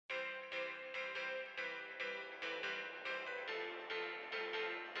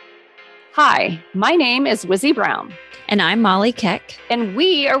Hi, my name is Wizzy Brown, And I'm Molly Keck. and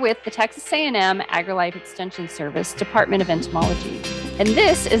we are with the Texas A&M AgriLife Extension Service Department of Entomology. And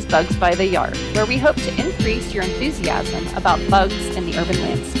this is Bugs by the Yard, where we hope to increase your enthusiasm about bugs in the urban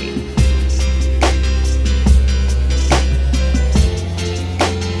landscape.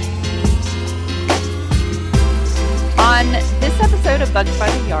 On this episode of Bugs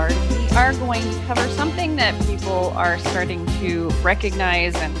by the Yard, we are going to cover something that people are starting to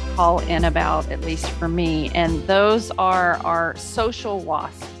recognize and call in about, at least for me, and those are our social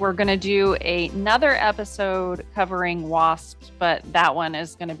wasps. We're going to do another episode covering wasps, but that one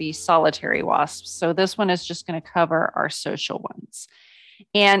is going to be solitary wasps. So this one is just going to cover our social ones.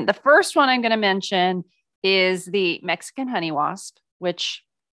 And the first one I'm going to mention is the Mexican honey wasp, which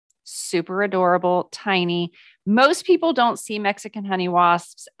super adorable, tiny. Most people don't see Mexican honey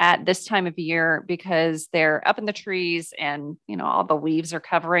wasps at this time of year because they're up in the trees and, all the leaves are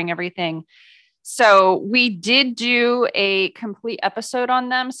covering everything. So we did do a complete episode on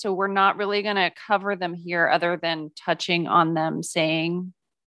them. So we're not really going to cover them here other than touching on them, saying,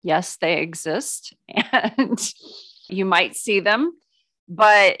 yes, they exist and you might see them.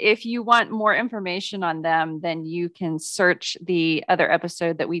 But if you want more information on them, then you can search the other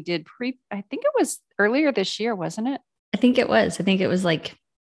episode that we did I think it was earlier this year, wasn't it? I think it was like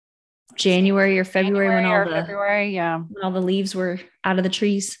January or February when all the leaves were out of the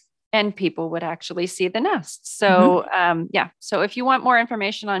trees. And people would actually see the nests. So, So if you want more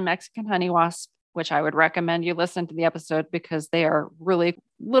information on Mexican honey wasp, which I would recommend you listen to the episode because they are really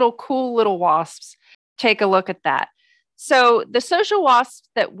cool little wasps, take a look at that. So the social wasps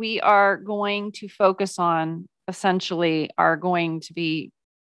that we are going to focus on essentially are going to be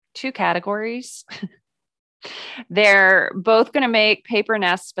two categories. They're both going to make paper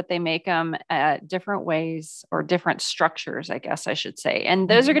nests, but they make them different ways or different structures, I guess I should say. And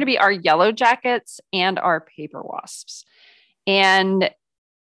those are going to be our yellow jackets and our paper wasps. And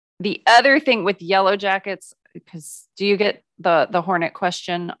the other thing with yellow jackets, because do you get the hornet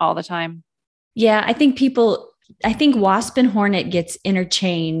question all the time? Yeah, I think wasp and hornet gets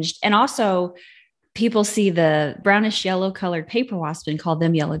interchanged. And also people see the brownish yellow colored paper wasp and call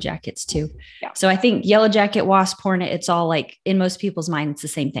them yellow jackets too. Yeah. So I think yellow jacket, wasp, hornet, it's all like in most people's mind, it's the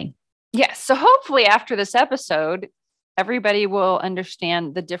same thing. Yes. So hopefully after this episode, everybody will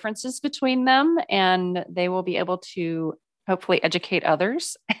understand the differences between them and they will be able to hopefully educate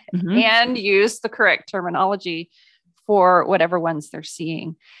others and use the correct terminology for whatever ones they're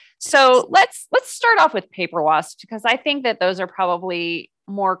seeing. So let's start off with paper wasps, because I think that those are probably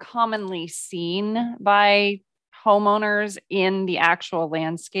more commonly seen by homeowners in the actual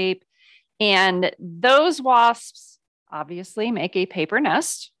landscape. And those wasps obviously make a paper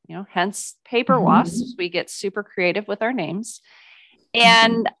nest, hence paper wasps. We get super creative with our names.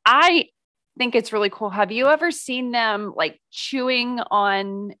 And I think it's really cool. Have you ever seen them like chewing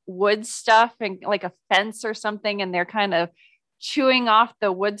on wood stuff and like a fence or something, and they're kind of chewing off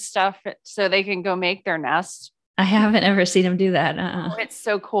the wood stuff so they can go make their nest? I haven't ever seen them do that. Oh, it's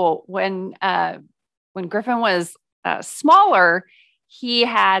so cool. When Griffin was smaller, he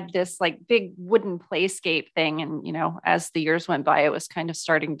had this like big wooden playscape thing. And, as the years went by, it was kind of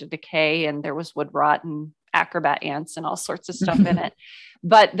starting to decay and there was wood rot and acrobat ants and all sorts of stuff in it.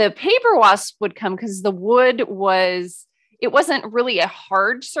 But the paper wasp would come because the wood it wasn't really a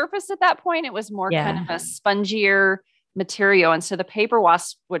hard surface at that point. It was more kind of a spongier material. And so the paper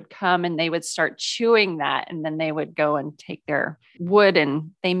wasp would come and they would start chewing that. And then they would go and take their wood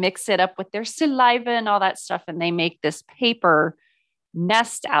and they mix it up with their saliva and all that stuff. And they make this paper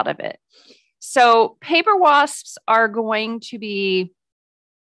nest out of it. So paper wasps are going to be,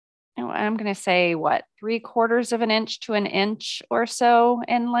 I'm going to say 3/4 of an inch to an inch or so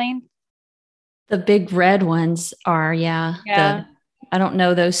in length. The big red ones are, I don't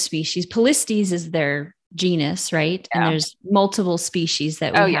know those species. Polistes is their genus, right? Yeah. And there's multiple species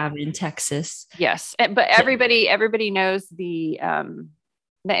that we have in Texas. Yes. But everybody knows they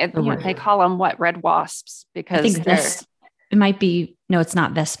call them red wasps because I think it might be, no, it's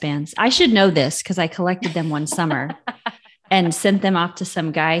not Vespans. I should know this because I collected them one summer and sent them off to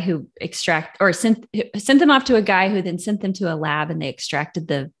some guy who sent them off to a guy who then sent them to a lab and they extracted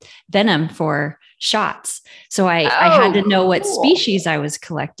the venom for shots. So I had to know what species I was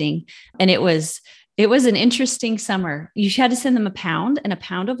collecting. And it was an interesting summer. You had to send them a pound, and a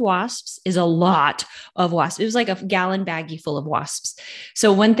pound of wasps is a lot of wasps. It was like a gallon baggie full of wasps.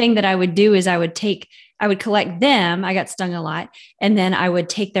 So one thing that I would do is I would collect them. I got stung a lot. And then I would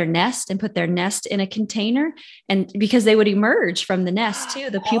take their nest and put their nest in a container. And because they would emerge from the nest too,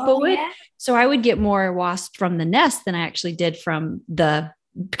 the pupa would. So I would get more wasps from the nest than I actually did from the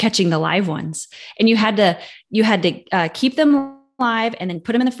catching the live ones. And you had to keep them live and then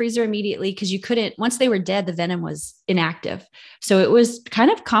put them in the freezer immediately, because you couldn't, once they were dead, the venom was inactive. So it was kind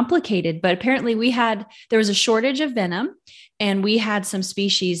of complicated, but apparently there was a shortage of venom, and we had some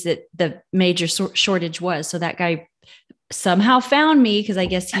species that the major shortage was. So that guy somehow found me, because I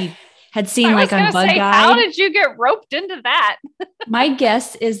guess he had seen like on Bug Guide. How did you get roped into that? My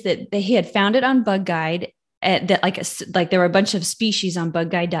guess is that he had found it on Bug Guide, that like there were a bunch of species on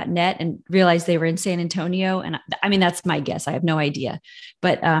bugguide.net, and realized they were in San Antonio. And I mean, that's my guess. I have no idea.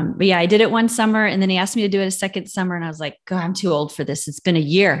 But yeah, I did it one summer, and then he asked me to do it a second summer. And I was like, God, I'm too old for this. It's been a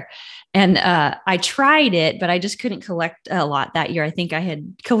year. And I tried it, but I just couldn't collect a lot that year. I think I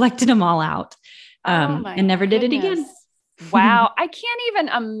had collected them all out and never did it again. Wow. I can't even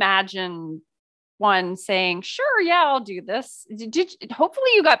imagine one saying, sure, yeah, I'll do this. Hopefully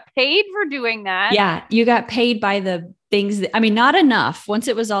you got paid for doing that. Yeah. You got paid by the things not enough. Once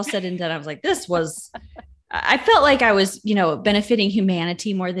it was all said and done, I was like, I felt like I was, benefiting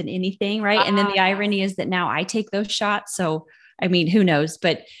humanity more than anything. Right. And then the irony is that now I take those shots. So, who knows,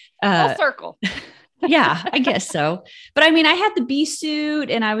 but full circle. Yeah, I guess so. But I had the bee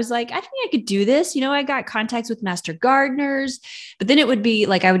suit, and I was like, I think I could do this. I got contacts with master gardeners, but then it would be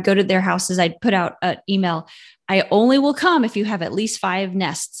like, I would go to their houses. I'd put out an email. I only will come if you have at least 5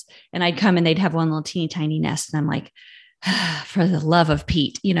 nests. And I'd come and they'd have one little teeny tiny nest. And I'm like, for the love of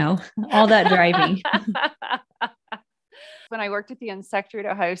Pete, all that driving. When I worked at the Insectary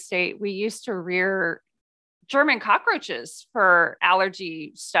at Ohio State, we used to rear German cockroaches for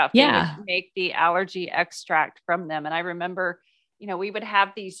allergy stuff. Yeah. They would make the allergy extract from them. And I remember, we would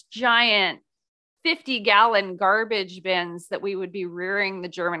have these giant 50-gallon garbage bins that we would be rearing the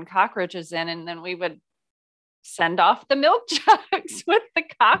German cockroaches in. And then we would send off the milk jugs with the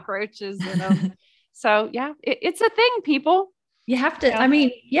cockroaches in them. So yeah, it's a thing, people. You have to,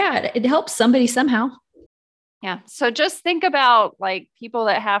 it helps somebody somehow. Yeah. So just think about like people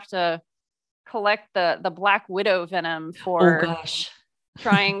that have to collect the black widow venom for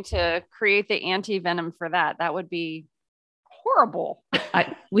trying to create the anti-venom for that. That would be horrible.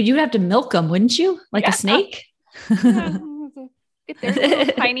 You'd have to milk them, wouldn't you? Like a snake? Get their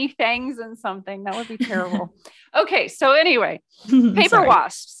little tiny fangs and something. That would be terrible. Okay. So anyway, paper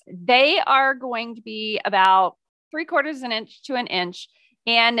wasps, they are going to be about 3/4 an inch to an inch,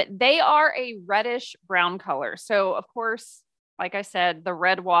 and they are a reddish brown color. So of course, like I said, the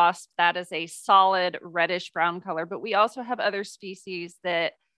red wasp, that is a solid reddish brown color, but we also have other species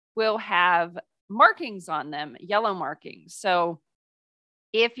that will have markings on them, yellow markings. So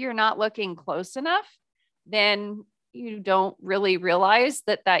if you're not looking close enough, then you don't really realize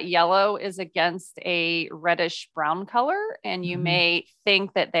that yellow is against a reddish brown color. And you may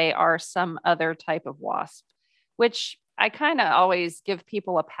think that they are some other type of wasp, which I kind of always give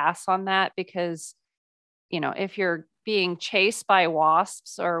people a pass on that, because, if you're being chased by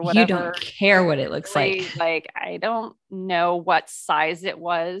wasps or whatever, you don't care what it looks like. Like, I don't know what size it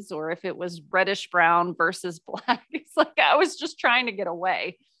was, or if it was reddish brown versus black. It's like, I was just trying to get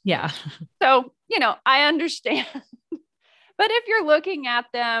away. Yeah. So, I understand. But if you're looking at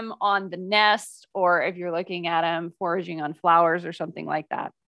them on the nest, or if you're looking at them foraging on flowers or something like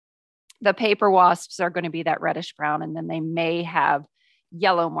that, the paper wasps are going to be that reddish brown, and then they may have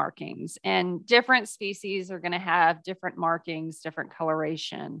yellow markings, and different species are going to have different markings, different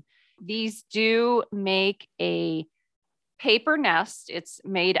coloration. These do make a paper nest. It's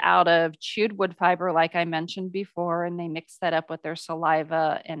made out of chewed wood fiber, like I mentioned before, and they mix that up with their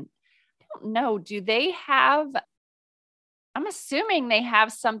saliva. And I don't know, I'm assuming they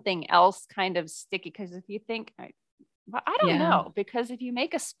have something else kind of sticky, because if you think, I don't know, because if you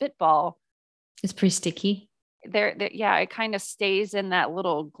make a spitball, it's pretty sticky. It kind of stays in that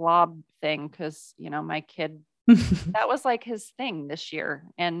little glob thing. Cause my kid, that was like his thing this year.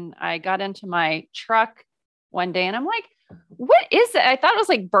 And I got into my truck one day and I'm like, what is it? I thought it was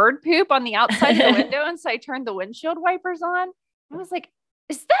like bird poop on the outside of the window. And so I turned the windshield wipers on. I was like,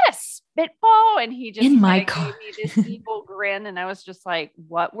 is that a spitball? And he just in my car gave me this evil grin. And I was just like,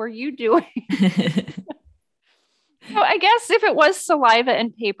 what were you doing? So I guess if it was saliva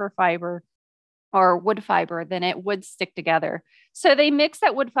and paper fiber or wood fiber, then it would stick together. So they mix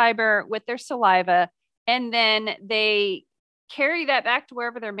that wood fiber with their saliva, and then they carry that back to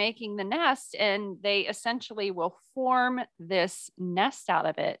wherever they're making the nest, and they essentially will form this nest out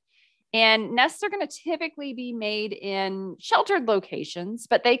of it. And nests are going to typically be made in sheltered locations,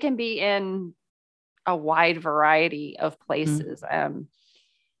 but they can be in a wide variety of places.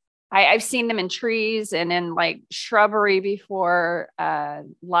 I've seen them in trees and in like shrubbery before. A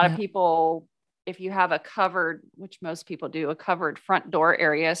lot of people if you have a covered, which most people do, a covered front door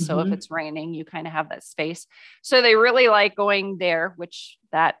area. So if it's raining, you kind of have that space. So they really like going there, which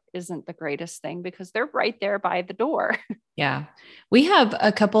that isn't the greatest thing because they're right there by the door. Yeah. We have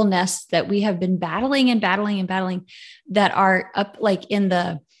a couple nests that we have been battling that are up like in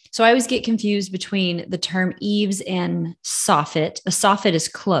the, so I always get confused between the term eaves and soffit. A soffit is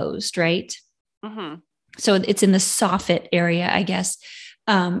closed, right? So it's in the soffit area, I guess.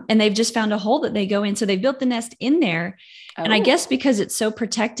 And they've just found a hole that they go in. So they built the nest in there. Oh. And I guess because it's so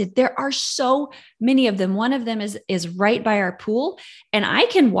protected, there are so many of them. One of them is right by our pool, and I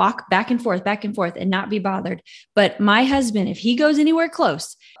can walk back and forth and not be bothered. But my husband, if he goes anywhere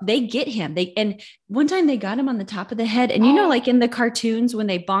close, they get him. And one time they got him on the top of the head. And like in the cartoons, when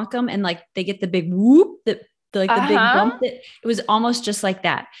they bonk them and like they get the big whoop, the big bump, that it was almost just like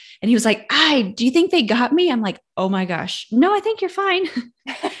that. And he was like, do you think they got me? I'm like, oh my gosh, no, I think you're fine.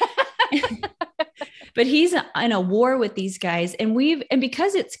 But he's in a war with these guys. And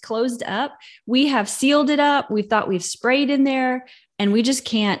because it's closed up, we have sealed it up. We thought we've sprayed in there, and we just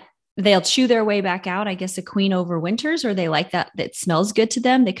can't, they'll chew their way back out. I guess a queen overwinters, or they like that smells good to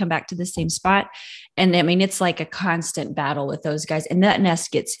them. They come back to the same spot. And I mean, it's like a constant battle with those guys. And that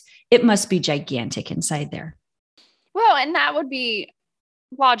nest it must be gigantic inside there. Well, and that would be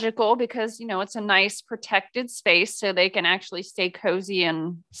logical because, it's a nice protected space so they can actually stay cozy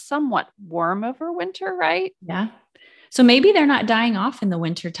and somewhat warm over winter, right? Yeah. So maybe they're not dying off in the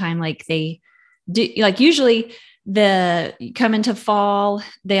winter time like they do. Like usually come into fall,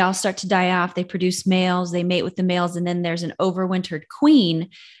 they all start to die off. They produce males, they mate with the males, and then there's an overwintered queen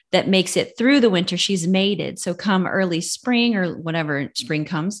that makes it through the winter. She's mated. So come early spring or whenever spring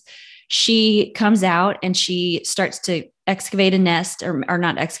comes, she comes out and she starts to excavate a nest or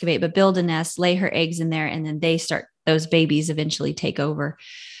not excavate, but build a nest, lay her eggs in there. And then those babies eventually take over.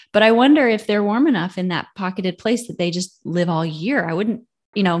 But I wonder if they're warm enough in that pocketed place that they just live all year. I wouldn't,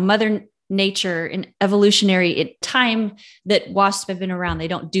 Mother Nature and evolutionary time that wasps have been around, they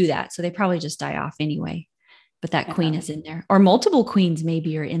don't do that. So they probably just die off anyway. But that queen is in there, or multiple queens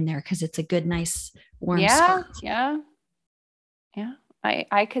maybe are in there because it's a good, nice warm spot. Yeah.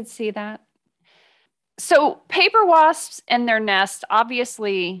 I could see that. So paper wasps and their nest,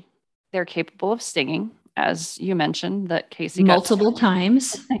 obviously they're capable of stinging, as you mentioned that Casey got multiple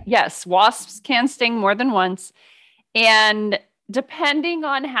times. Yes. Wasps can sting more than once. And depending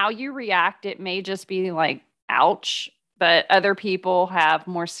on how you react, it may just be like, ouch, but other people have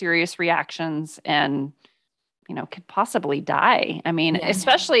more serious reactions and, could possibly die. I mean,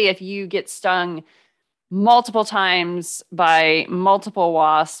 especially if you get stung multiple times by multiple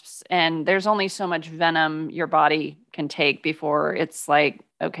wasps, and there's only so much venom your body can take before it's like,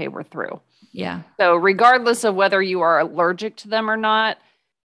 okay, we're through. Yeah. So regardless of whether you are allergic to them or not,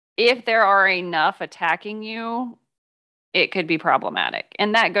 if there are enough attacking you, it could be problematic.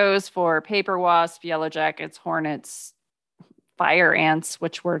 And that goes for paper wasp, yellow jackets, hornets, fire ants,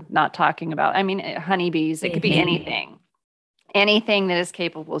 which we're not talking about. I mean, honeybees, it could be anything that is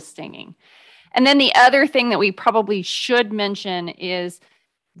capable of stinging. And then the other thing that we probably should mention is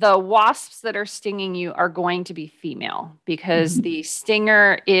the wasps that are stinging you are going to be female because the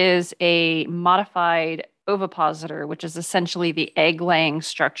stinger is a modified ovipositor, which is essentially the egg-laying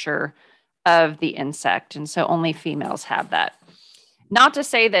structure of the insect. And so only females have that. Not to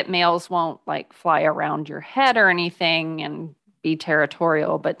say that males won't like fly around your head or anything and be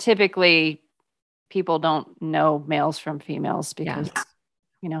territorial, but typically people don't know males from females because,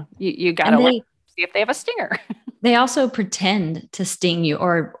 you got to see if they have a stinger. They also pretend to sting you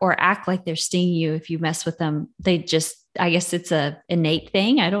or act like they're stinging you if you mess with them. They just, I guess it's a innate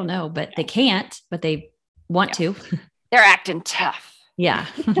thing. I don't know, but they can't, but they want to. They're acting tough. Yeah.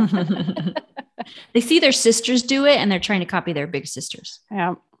 They see their sisters do it and they're trying to copy their big sisters.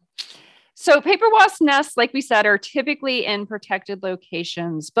 Yeah. So paper wasp nests, like we said, are typically in protected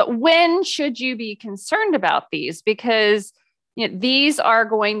locations, but when should you be concerned about these? Because these are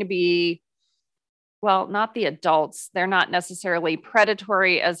going to be, well, not the adults. They're not necessarily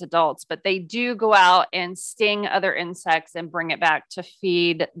predatory as adults, but they do go out and sting other insects and bring it back to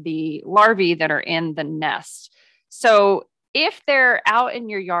feed the larvae that are in the nest. So if they're out in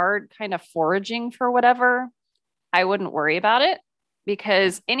your yard kind of foraging for whatever, I wouldn't worry about it.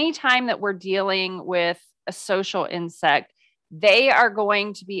 Because anytime that we're dealing with a social insect, they are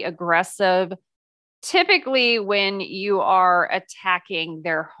going to be aggressive, typically when you are attacking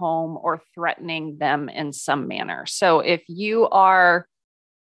their home or threatening them in some manner. So if you are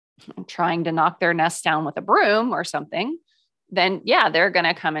trying to knock their nest down with a broom or something, then they're going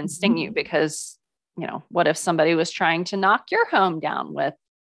to come and sting you because, what if somebody was trying to knock your home down with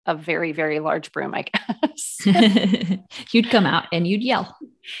a very, very large broom, I guess. You'd come out and you'd yell.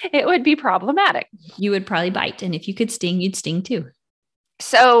 It would be problematic. You would probably bite. And if you could sting, you'd sting too.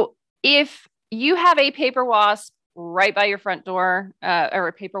 So if you have a paper wasp right by your front door, or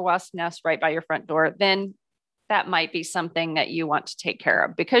a paper wasp nest right by your front door, then that might be something that you want to take care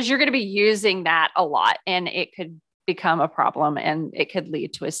of, because you're going to be using that a lot and it could become a problem and it could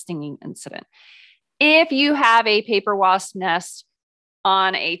lead to a stinging incident. If you have a paper wasp nest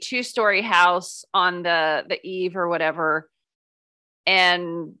on a 2-story house on the eave or whatever,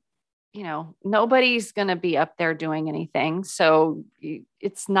 and nobody's going to be up there doing anything, so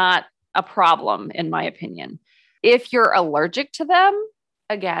it's not a problem, in my opinion. If you're allergic to them,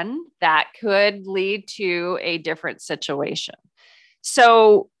 again, that could lead to a different situation.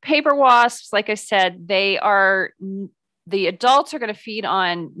 So paper wasps, like I said, the adults are going to feed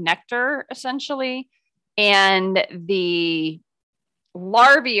on nectar essentially, and the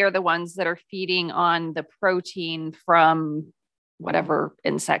larvae are the ones that are feeding on the protein from whatever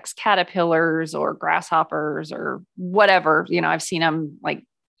insects, caterpillars or grasshoppers or whatever. I've seen them like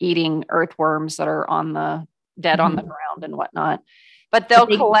eating earthworms that are on the dead on the ground and whatnot, but they'll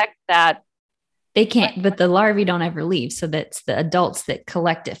collect that. They can't, but the larvae don't ever leave. So that's the adults that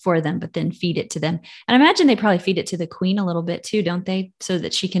collect it for them, but then feed it to them. And I imagine they probably feed it to the queen a little bit too, don't they? So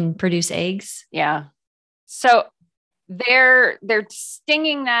that she can produce eggs. Yeah. So they're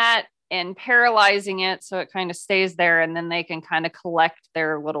stinging that and paralyzing it, so it kind of stays there, and then they can kind of collect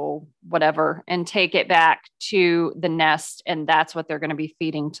their little whatever and take it back to the nest, and that's what they're going to be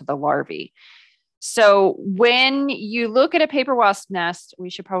feeding to the larvae. So when you look at a paper wasp nest, we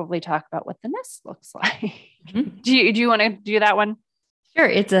should probably talk about what the nest looks like. Do you want to do that one? Sure.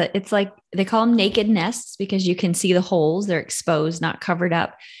 It's like they call them naked nests because you can see the holes. They're exposed, not covered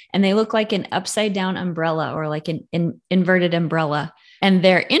up. And they look like an upside down umbrella or like an inverted umbrella. And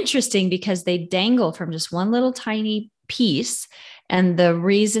they're interesting because they dangle from just one little tiny piece. And the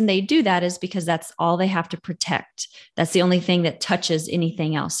reason they do that is because that's all they have to protect. That's the only thing that touches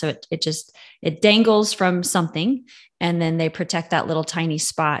anything else. So it dangles from something, and then they protect that little tiny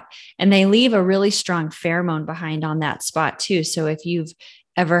spot, and they leave a really strong pheromone behind on that spot too. So if you've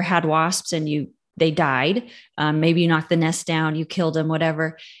ever had wasps and they died, maybe you knocked the nest down, you killed them,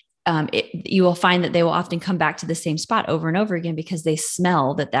 whatever, you will find that they will often come back to the same spot over and over again because they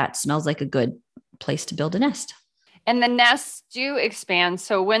smell that smells like a good place to build a nest. And the nests do expand.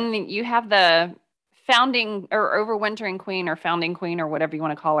 So when you have the founding or overwintering queen or founding queen or whatever you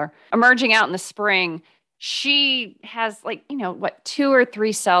want to call her emerging out in the spring, she has 2 or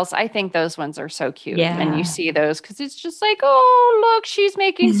 3 cells. I think those ones are so cute. Yeah. And you see those because it's just like, oh, look, she's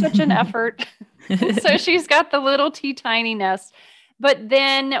making such an effort. So she's got the little tiny nest. But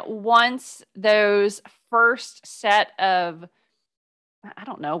then once those first set of, I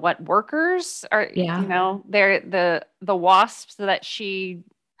don't know what workers are, they're the wasps that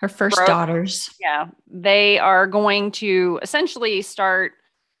her first daughters. Yeah. They are going to essentially start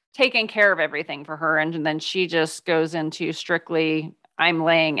taking care of everything for her. And then she just goes into strictly, I'm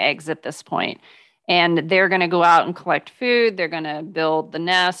laying eggs at this point. And they're going to go out and collect food. They're going to build the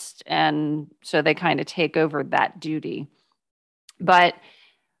nest. And so they kind of take over that duty. But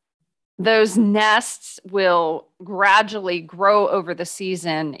those nests will gradually grow over the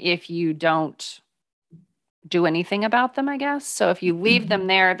season if you don't do anything about them, I guess. So if you leave them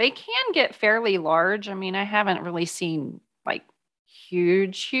there, they can get fairly large. I mean, I haven't really seen like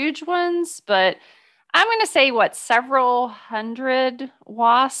huge ones, but I'm going to say several hundred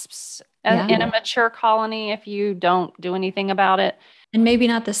wasps in a mature colony if you don't do anything about it. And maybe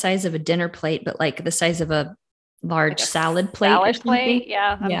not the size of a dinner plate, but like the size of a large salad plate. Salad plate.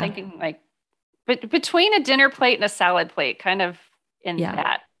 Yeah. I'm thinking but between a dinner plate and a salad plate, kind of in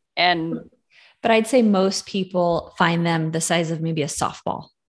that. But I'd say most people find them the size of maybe a softball.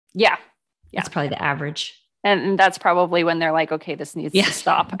 Yeah. That's probably the average. And that's probably when they're like, okay, this needs to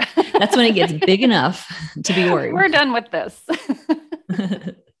stop. That's when it gets big enough to be worried. We're done with this.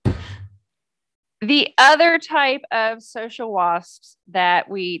 The other type of social wasps that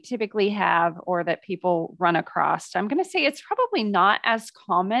we typically have or that people run across, I'm going to say it's probably not as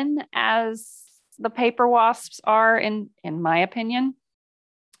common as the paper wasps are in my opinion,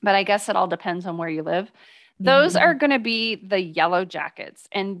 but I guess it all depends on where you live. Those are going to be the yellow jackets,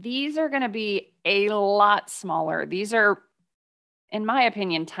 and these are going to be a lot smaller. These are, in my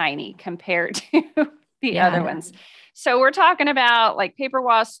opinion, tiny compared to the other ones. So we're talking about like paper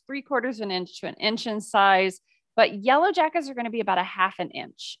wasps, 3/4 of an inch to an inch in size, but yellow jackets are going to be about a 1/2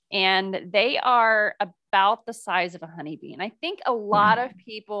 inch, and they are about the size of a honeybee. And I think a lot of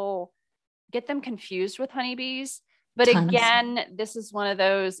people get them confused with honeybees, But Tons. again, this is one of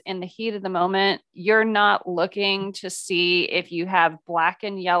those in the heat of the moment, you're not looking to see if you have black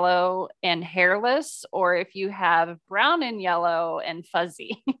and yellow and hairless or if you have brown and yellow and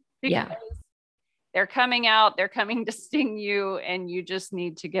fuzzy. Yeah. They're coming out, they're coming to sting you, and you just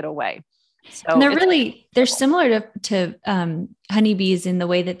need to get away. So and they're similar to honeybees in the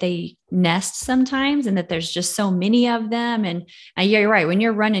way that they nest sometimes, and that there's just so many of them. And yeah, you're right. When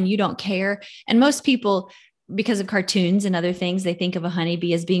you're running, you don't care. And most people, because of cartoons and other things, they think of a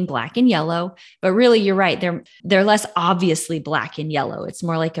honeybee as being black and yellow, but really you're right. They're less obviously black and yellow. It's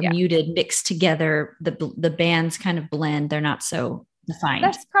more like a muted mixed together. The bands kind of blend. They're not so defined.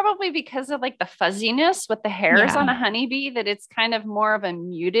 That's probably because of like the fuzziness with the hairs on a honeybee, that it's kind of more of a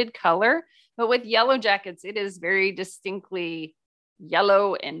muted color. But with yellow jackets, it is very distinctly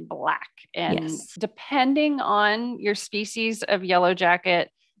yellow and black. And depending on your species of yellow jacket,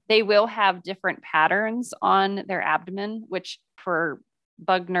 they will have different patterns on their abdomen, which for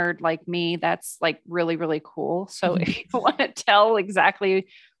bug nerd like me, that's like really, really cool. So if you want to tell exactly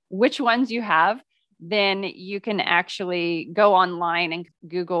which ones you have, then you can actually go online and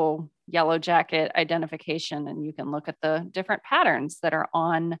Google yellow jacket identification, and you can look at the different patterns that are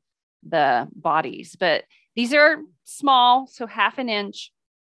on the bodies. But these are small, so 1/2 inch.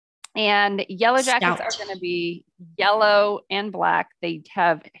 And yellow jackets are going to be yellow and black. They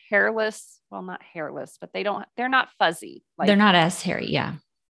have hairless, well, not hairless, but they're not fuzzy. They're not as hairy. Yeah.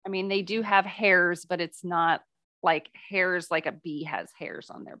 I mean, they do have hairs, but it's not like hairs like a bee has hairs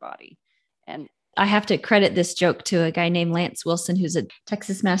on their body. And I have to credit this joke to a guy named Lance Wilson, who's a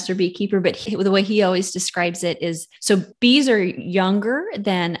Texas master beekeeper, but the way he always describes it is, so bees are younger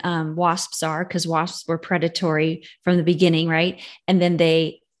than wasps are, because wasps were predatory from the beginning, right? And then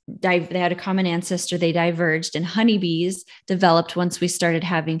they had a common ancestor, they diverged, and honeybees developed once we started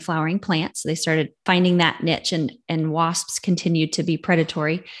having flowering plants. So they started finding that niche, and wasps continued to be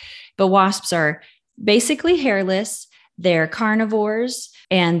predatory. But wasps are basically hairless. They're carnivores,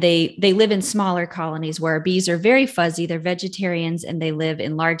 and they live in smaller colonies, where bees are very fuzzy. They're vegetarians, and they live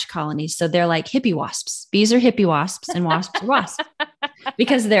in large colonies. So they're like hippie wasps. Bees are hippie wasps, and wasps are wasps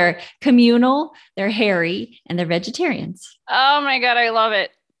because they're communal, they're hairy, and they're vegetarians. Oh my God, I love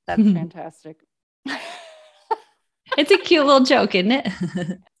it. That's fantastic. It's a cute little joke, isn't it?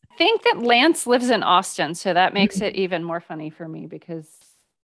 I think that Lance lives in Austin, so that makes it even more funny for me, because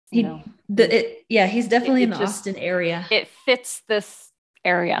he's definitely in the Austin area. It fits this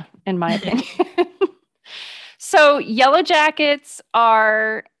area, in my opinion. So yellow jackets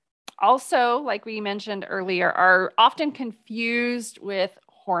are also, like we mentioned earlier, are often confused with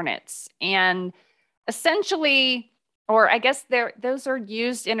hornets, and essentially, or I guess those are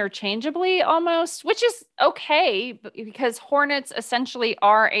used interchangeably almost, which is okay, because hornets essentially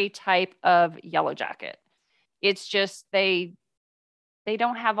are a type of yellow jacket. It's just they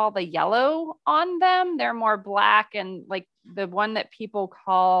don't have all the yellow on them. They're more black, and like the one that people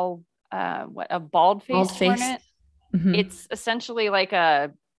call a bald-faced hornet. Mm-hmm. It's essentially like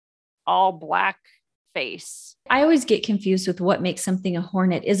a all black face. I always get confused with what makes something a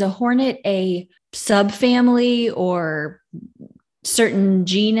hornet. Is a hornet a subfamily or certain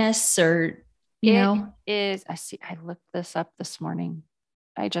genus, or it is? I looked this up this morning.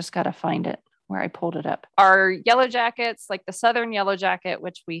 I just got to find it where I pulled it up. Our yellow jackets, like the southern yellow jacket,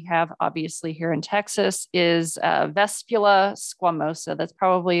 which we have obviously here in Texas, is Vespula squamosa. That's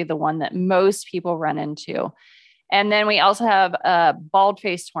probably the one that most people run into. And then we also have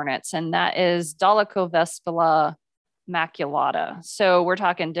bald-faced hornets, and that is Dolichovespula maculata. So we're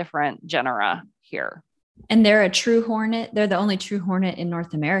talking different genera here. And they're a true hornet. They're the only true hornet in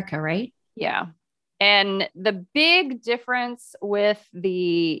North America, right? Yeah. And the big difference with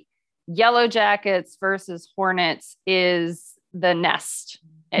the yellow jackets versus hornets is the nest.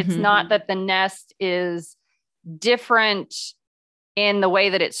 It's not that the nest is different in the way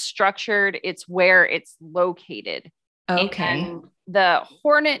that it's structured, it's where it's located. Okay. And the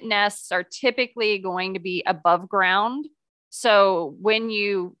hornet nests are typically going to be above ground. So when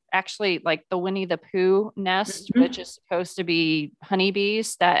you actually, like the Winnie the Pooh nest, which is supposed to be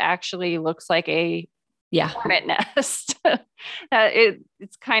honeybees, that actually looks like a hornet nest.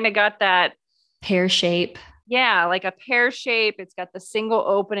 It's kind of got that pear shape. Yeah, like a pear shape. It's got the single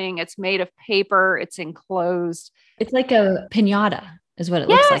opening. It's made of paper. It's enclosed. It's like a piñata is what it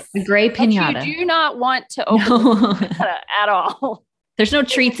looks like. A gray piñata. You do not want to open at all. There's no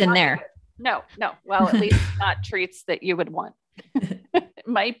treats in there. No. Well, at least not treats that you would want. It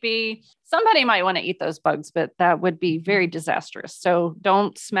might be, somebody might want to eat those bugs, but that would be very disastrous. So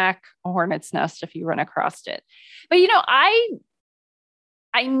don't smack a hornet's nest if you run across it. But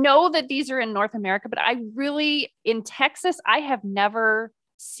I know that these are in North America, but in Texas, I have never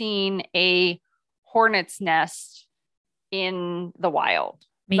seen a hornet's nest in the wild.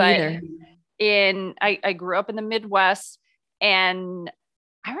 Me But either. I grew up in the Midwest, and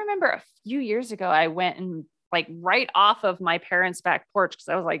I remember a few years ago, I went and like right off of my parents' back porch, because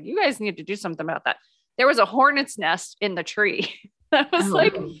I was like, you guys need to do something about that. There was a hornet's nest in the tree. I was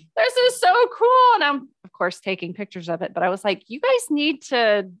like, this is so cool. And I'm, of course, taking pictures of it. But I was like, you guys need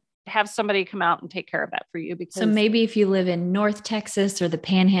to have somebody come out and take care of that for you. Because So maybe if you live in North Texas or the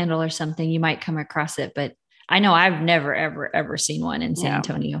Panhandle or something, you might come across it. But I know I've never, ever, ever seen one in San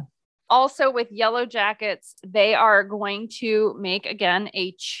Antonio. Also with yellow jackets, they are going to make, again,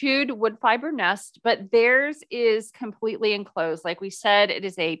 a chewed wood fiber nest, but theirs is completely enclosed. Like we said, it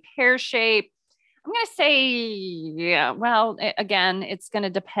is a pear shape. I'm going to say, yeah, well, again, it's going to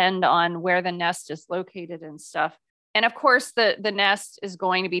depend on where the nest is located and stuff. And of course, the nest is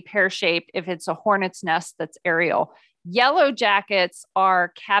going to be pear shaped if it's a hornet's nest that's aerial. Yellow jackets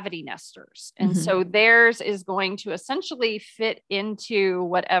are cavity nesters. And so theirs is going to essentially fit into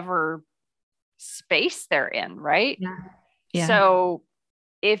whatever space they're in, right? Yeah. So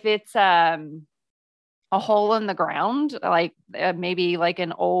if it's a hole in the ground, like maybe like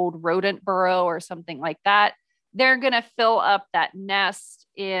an old rodent burrow or something like that, they're going to fill up that nest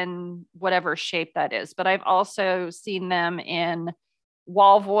in whatever shape that is. But I've also seen them in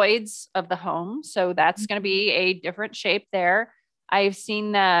wall voids of the home. So that's going to be a different shape there. I've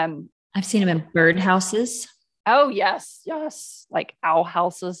seen them in bird houses. Oh, yes. Yes. Like owl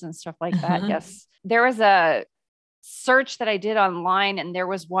houses and stuff like that. Yes. There was a search that I did online, and there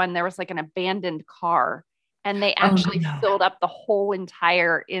was like an abandoned car, and they actually filled up the whole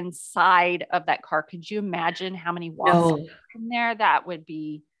entire inside of that car. Could you imagine how many wasps in there? That would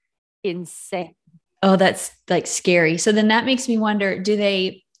be insane. Oh, that's like scary. So then that makes me wonder, do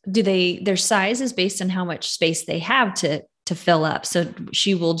they, their size is based on how much space they have to fill up. So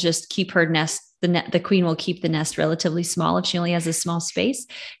she will just keep her nest. The queen will keep the nest relatively small if she only has a small space,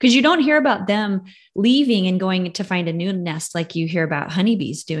 because you don't hear about them leaving and going to find a new nest like you hear about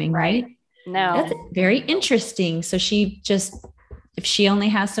honeybees doing, right? No. That's very interesting. So if she only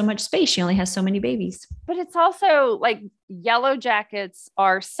has so much space, she only has so many babies. But it's also like yellow jackets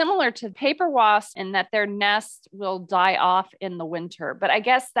are similar to paper wasps in that their nest will die off in the winter. But I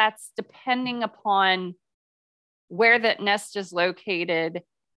guess that's depending upon where that nest is located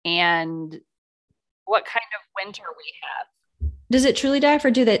and what kind of winter we have. Does it truly die off,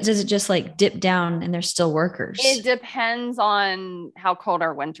 or does it just like dip down and there's still workers? It depends on how cold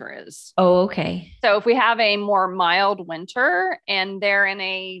our winter is. Oh, okay. So if we have a more mild winter and they're in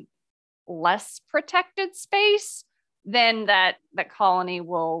a less protected space, then that colony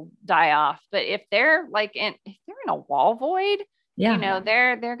will die off. But if they're in a wall void,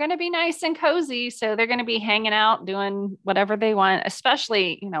 they're going to be nice and cozy. So they're going to be hanging out, doing whatever they want,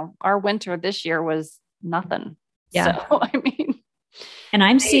 especially, our winter this year was nothing. Yeah. So, I mean, and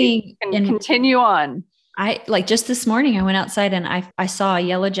I'm seeing continue on. I like just this morning, I went outside and I saw a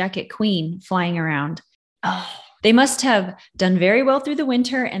yellow jacket queen flying around. Oh, they must have done very well through the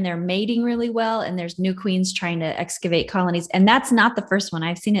winter, and they're mating really well. And there's new queens trying to excavate colonies. And that's not the first one.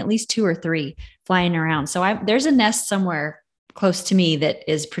 I've seen at least 2 or 3 flying around. So there's a nest somewhere close to me that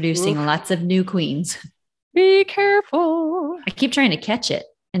is producing lots of new queens. Be careful. I keep trying to catch it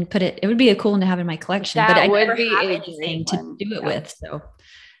and put it. It would be a cool one to have in my collection, but I would be anything to do it with. So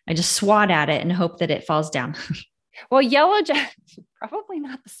I just swat at it and hope that it falls down. Well, yellow jacket, probably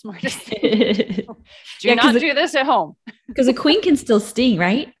not the smartest thing. Do not do this at home. Because a queen can still sting,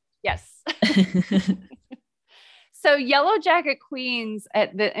 right? Yes. So yellow jacket queens,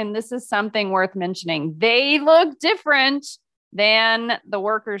 and this is something worth mentioning, they look different than the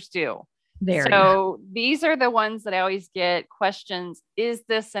workers do. So these are the ones that I always get questions. Is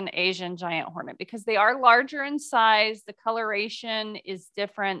this an Asian giant hornet? Because they are larger in size. The coloration is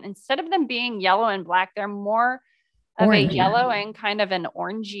different. Instead of them being yellow and black, they're more of a yellow and kind of an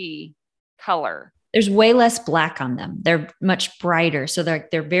orangey color. There's way less black on them. They're much brighter. So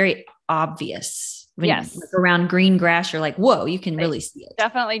they're very obvious. When you look around green grass, you're like, whoa, you can really see it.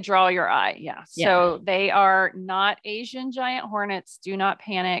 Definitely draw your eye. Yeah. So they are not Asian giant hornets. Do not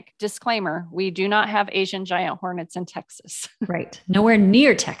panic. Disclaimer. We do not have Asian giant hornets in Texas. Right. Nowhere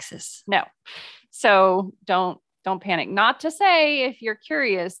near Texas. No. So don't panic. Not to say, if you're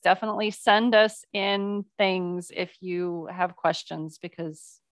curious, definitely send us in things if you have questions,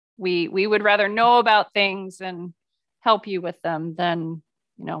 because we would rather know about things and help you with them than,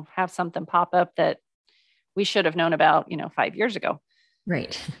 have something pop up that we should have known about, 5 years ago.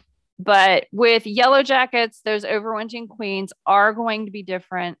 Right. But with yellow jackets, those overwintering queens are going to be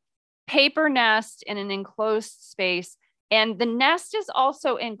different. Paper nest in an enclosed space. And the nest is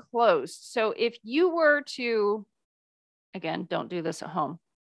also enclosed. So if you were to, again, don't do this at home,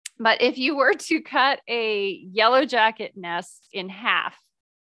 but if you were to cut a yellow jacket nest in half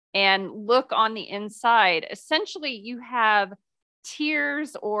and look on the inside, essentially you have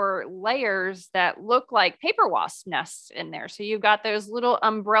tiers or layers that look like paper wasp nests in there. So you've got those little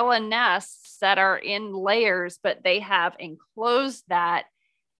umbrella nests that are in layers, but they have enclosed that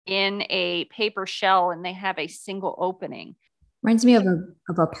in a paper shell and they have a single opening. Reminds me of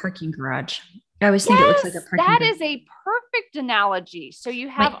a parking garage. I always think it looks like a parking that garage. is a perfect analogy. So you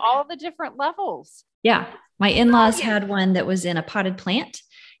have all the different levels. Yeah. My in-laws had one that was in a potted plant,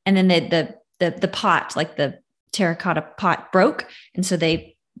 and then the pot, like the terracotta pot, broke. And so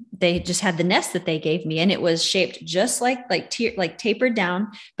they just had the nest that they gave me, and it was shaped just like tapered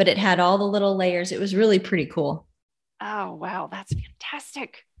down, but it had all the little layers. It was really pretty cool. Oh, wow. That's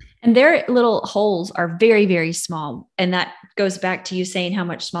fantastic. And their little holes are very, very small. And that goes back to you saying how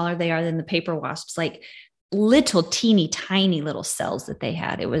much smaller they are than the paper wasps, like little teeny tiny little cells that they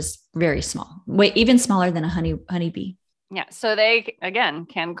had. It was very small, even smaller than a honeybee. Yeah. So they, again,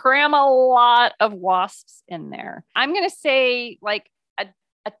 can cram a lot of wasps in there. I'm going to say like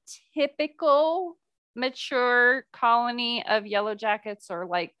a typical mature colony of yellow jackets, or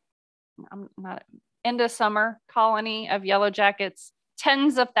like, I'm not end of summer colony of yellow jackets,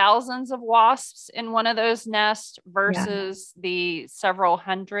 tens of thousands of wasps in one of those nests versus the several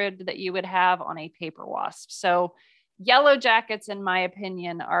hundred that you would have on a paper wasp. So yellow jackets, in my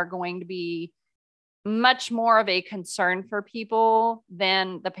opinion, are going to be much more of a concern for people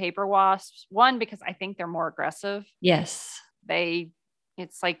than the paper wasps. One, because I think they're more aggressive. Yes.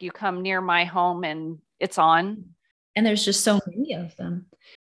 It's like you come near my home and it's on. And there's just so many of them.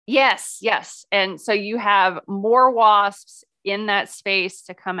 Yes, yes. And so you have more wasps in that space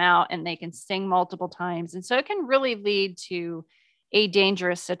to come out, and they can sting multiple times. And so it can really lead to a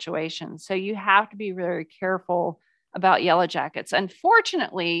dangerous situation. So you have to be very careful about yellow jackets.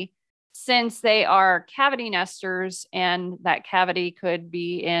 Unfortunately, since they are cavity nesters and that cavity could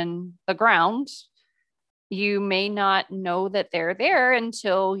be in the ground, you may not know that they're there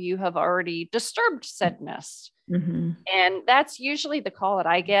until you have already disturbed said nest. Mm-hmm. And that's usually the call that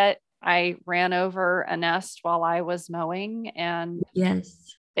I get. I ran over a nest while I was mowing, and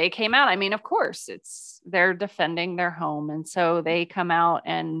yes, they came out. I mean, of course, they're defending their home. And so they come out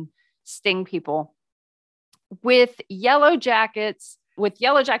and sting people. With yellow jackets,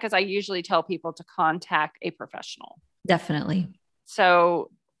 I usually tell people to contact a professional. Definitely. So,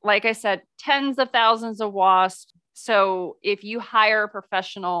 like I said, tens of thousands of wasps. So if you hire a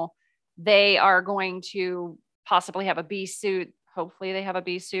professional, they are going to possibly have a bee suit. Hopefully they have a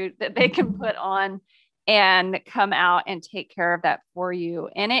bee suit that they can put on and come out and take care of that for you.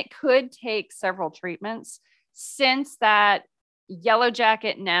 And it could take several treatments, since that yellow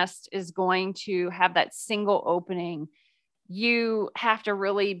jacket nest is going to have that single opening. You have to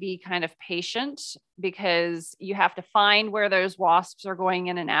really be kind of patient, because you have to find where those wasps are going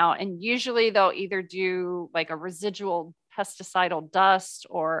in and out. And usually they'll either do like a residual pesticidal dust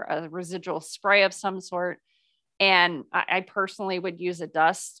or a residual spray of some sort. And I personally would use a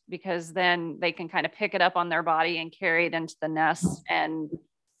dust, because then they can kind of pick it up on their body and carry it into the nest and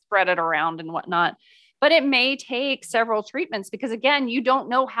spread it around and whatnot. But it may take several treatments, because again, you don't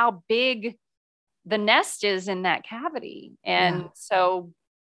know how big the nest is in that cavity. And so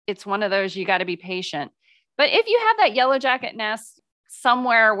it's one of those, you got to be patient. But if you have that yellow jacket nest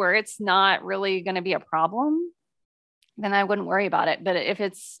somewhere where it's not really going to be a problem, then I wouldn't worry about it. But if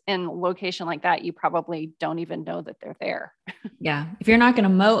it's in a location like that, you probably don't even know that they're there. Yeah. If you're not going to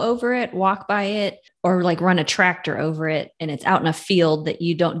mow over it, walk by it, or like run a tractor over it, and it's out in a field that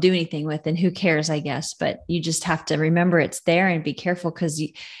you don't do anything with, then who cares, I guess. But you just have to remember it's there and be careful, because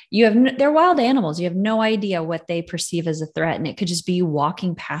they're wild animals. You have no idea what they perceive as a threat. And it could just be you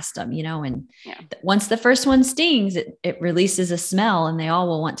walking past them, and once the first one stings, it releases a smell, and they all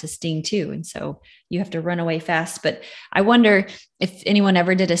will want to sting too. And so you have to run away fast. But I wonder if anyone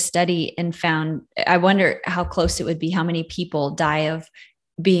ever did a study and I wonder how close it would be, how many people die of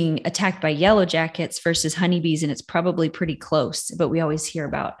being attacked by yellow jackets versus honeybees. And it's probably pretty close, but we always hear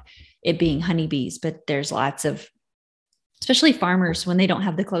about it being honeybees. But there's lots of, especially farmers, when they don't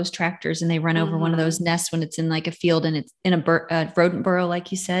have the close tractors and they run over one of those nests when it's in like a field and it's in a rodent burrow,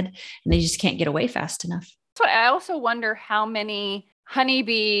 like you said, and they just can't get away fast enough. So I also wonder how many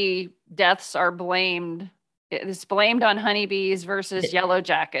honeybee deaths are blamed. It's blamed on honeybees versus yellow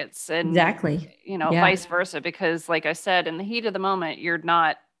jackets, and exactly, vice versa. Because like I said, in the heat of the moment, you're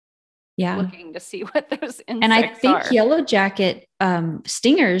not Yeah. looking to see what those And I insects think are. yellow jacket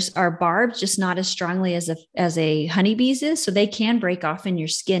stingers are barbed just not as strongly as a honeybee's is, so they can break off in your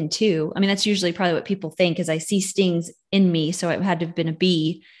skin too. I mean, that's usually probably what people think, is I see stings in me, so it had to have been a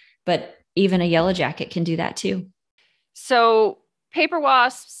bee, but even a yellow jacket can do that too. So paper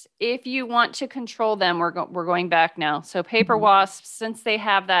wasps, if you want to control them, we're going back now. So paper Mhm. wasps, since they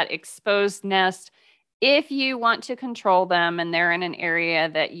have that exposed nest, if you want to control them and they're in an area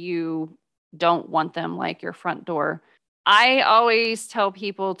that you don't want them, like your front door, I always tell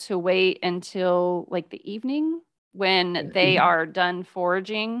people to wait until like the evening when they are done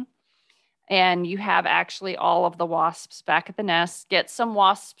foraging and you have actually all of the wasps back at the nest. Get some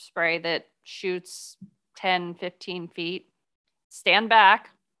wasp spray that shoots 10, 15 feet, stand back,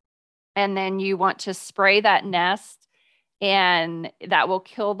 and then you want to spray that nest, and that will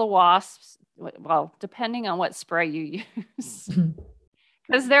kill the wasps. Well, depending on what spray you use.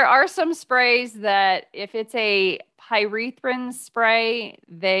 Because there are some sprays that if it's a pyrethrin spray,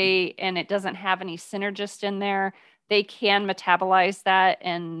 and it doesn't have any synergist in there, they can metabolize that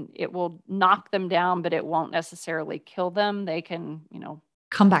and it will knock them down, but it won't necessarily kill them. They can,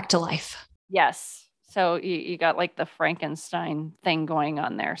 Come back to life. yes. So you got like the Frankenstein thing going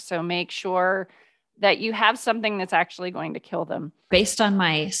on there. So make sure that you have something that's actually going to kill them. Based on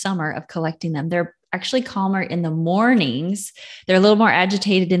my summer of collecting them, they're actually calmer in the mornings. They're a little more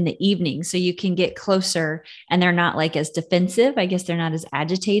agitated in the evening. So you can get closer and they're not like as defensive. I guess they're not as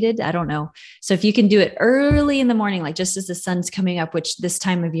agitated. I don't know. So if you can do it early in the morning, like just as the sun's coming up, which this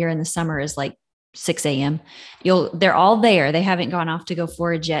time of year in the summer is like 6 a.m. They're all there. They haven't gone off to go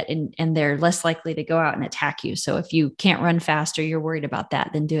forage yet, and they're less likely to go out and attack you. So if you can't run fast or you're worried about that,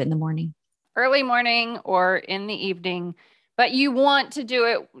 then do it in the morning. Early morning or in the evening, but you want to do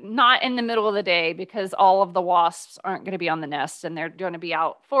it not in the middle of the day because all of the wasps aren't going to be on the nest and they're going to be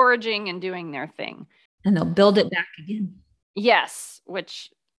out foraging and doing their thing. And they'll build it back again. Yes,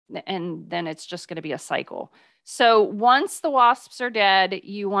 and then it's just going to be a cycle. So once the wasps are dead,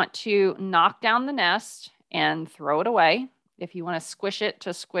 you want to knock down the nest and throw it away. If you want to squish it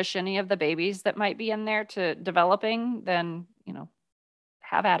to squish any of the babies that might be in there to developing, then,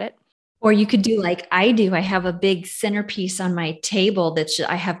 have at it. Or you could do like I do. I have a big centerpiece on my table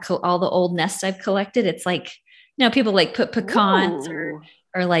I have all the old nests I've collected. It's like, people like put pecans or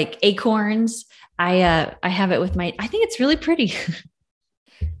like acorns. I have it with I think it's really pretty.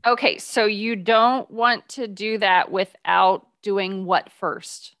 Okay, so you don't want to do that without doing what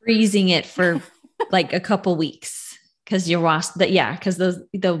first? Freezing it for like a couple weeks because because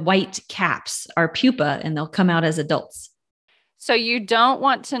the white caps are pupa and they'll come out as adults. So you don't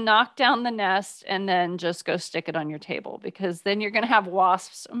want to knock down the nest and then just go stick it on your table because then you're going to have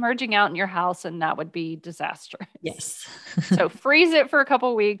wasps emerging out in your house and that would be disastrous. Yes. So freeze it for a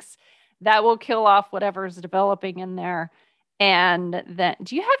couple weeks. That will kill off whatever's developing in there. And then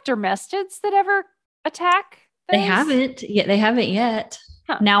do you have dermestids that ever attack those? They haven't yet.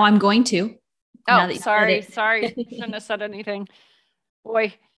 Huh. Now I'm going to. Oh, sorry. Shouldn't have said anything.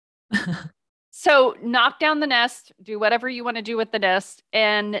 Boy. So knock down the nest, do whatever you want to do with the nest.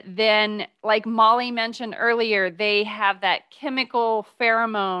 And then, like Molly mentioned earlier, they have that chemical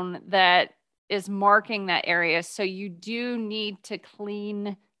pheromone that is marking that area. So you do need to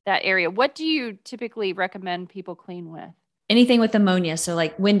clean that area. What do you typically recommend people clean with? Anything with ammonia. So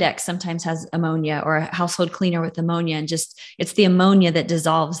like Windex sometimes has ammonia, or a household cleaner with ammonia, and it's the ammonia that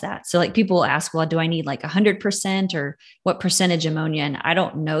dissolves that. So like people will ask, well, do I need like 100% or what percentage ammonia? And I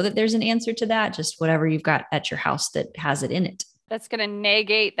don't know that there's an answer to that. Just whatever you've got at your house that has it in it. That's going to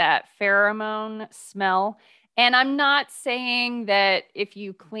negate that pheromone smell. And I'm not saying that if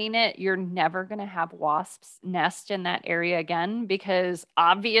you clean it, you're never going to have wasps nest in that area again, because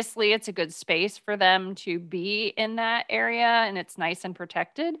obviously it's a good space for them to be in that area and it's nice and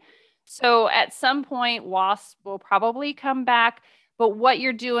protected. So at some point, wasps will probably come back. But what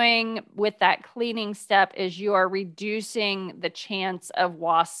you're doing with that cleaning step is you are reducing the chance of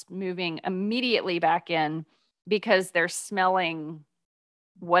wasps moving immediately back in because they're smelling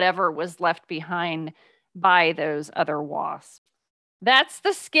whatever was left behind by those other wasps. That's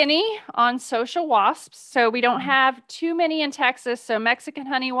the skinny on social wasps. So we don't have too many in Texas. So Mexican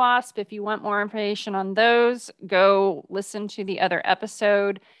honey wasp, if you want more information on those, go listen to the other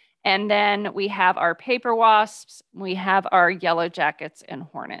episode. And then we have our paper wasps. We have our yellow jackets and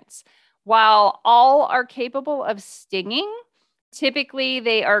hornets. While all are capable of stinging, typically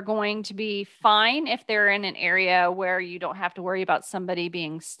they are going to be fine if they're in an area where you don't have to worry about somebody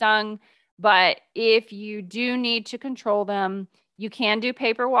being stung. But if you do need to control them, you can do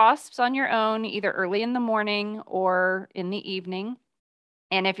paper wasps on your own, either early in the morning or in the evening.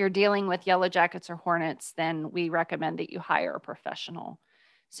 And if you're dealing with yellow jackets or hornets, then we recommend that you hire a professional.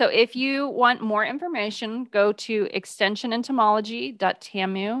 So if you want more information, go to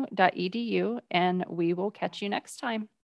extensionentomology.tamu.edu, and we will catch you next time.